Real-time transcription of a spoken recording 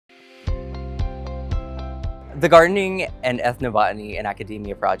The Gardening and Ethnobotany in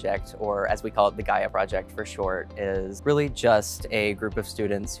Academia project, or as we call it, the Gaia project for short, is really just a group of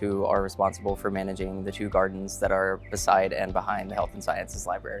students who are responsible for managing the two gardens that are beside and behind the Health and Sciences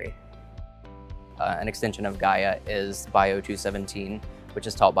Library. An extension of Gaia is Bio 217, which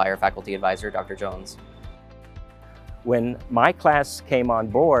is taught by our faculty advisor, Dr. Jones. When my class came on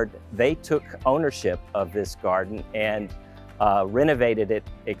board, they took ownership of this garden and renovated it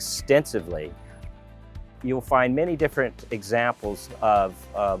extensively. You'll find many different examples of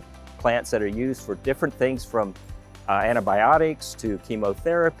plants that are used for different things, from antibiotics to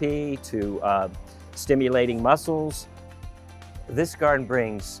chemotherapy to stimulating muscles. This garden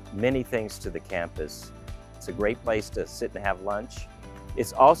brings many things to the campus. It's a great place to sit and have lunch.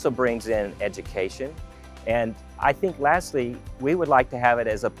 It also brings in education. And I think lastly, we would like to have it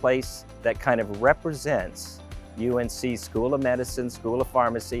as a place that kind of represents UNC School of Medicine, School of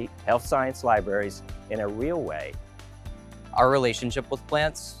Pharmacy, Health Science Libraries in a real way. Our relationship with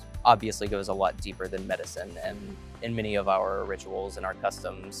plants obviously goes a lot deeper than medicine, and in many of our rituals and our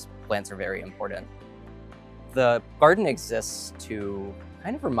customs, plants are very important. The garden exists to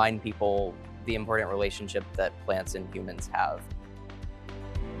kind of remind people the important relationship that plants and humans have.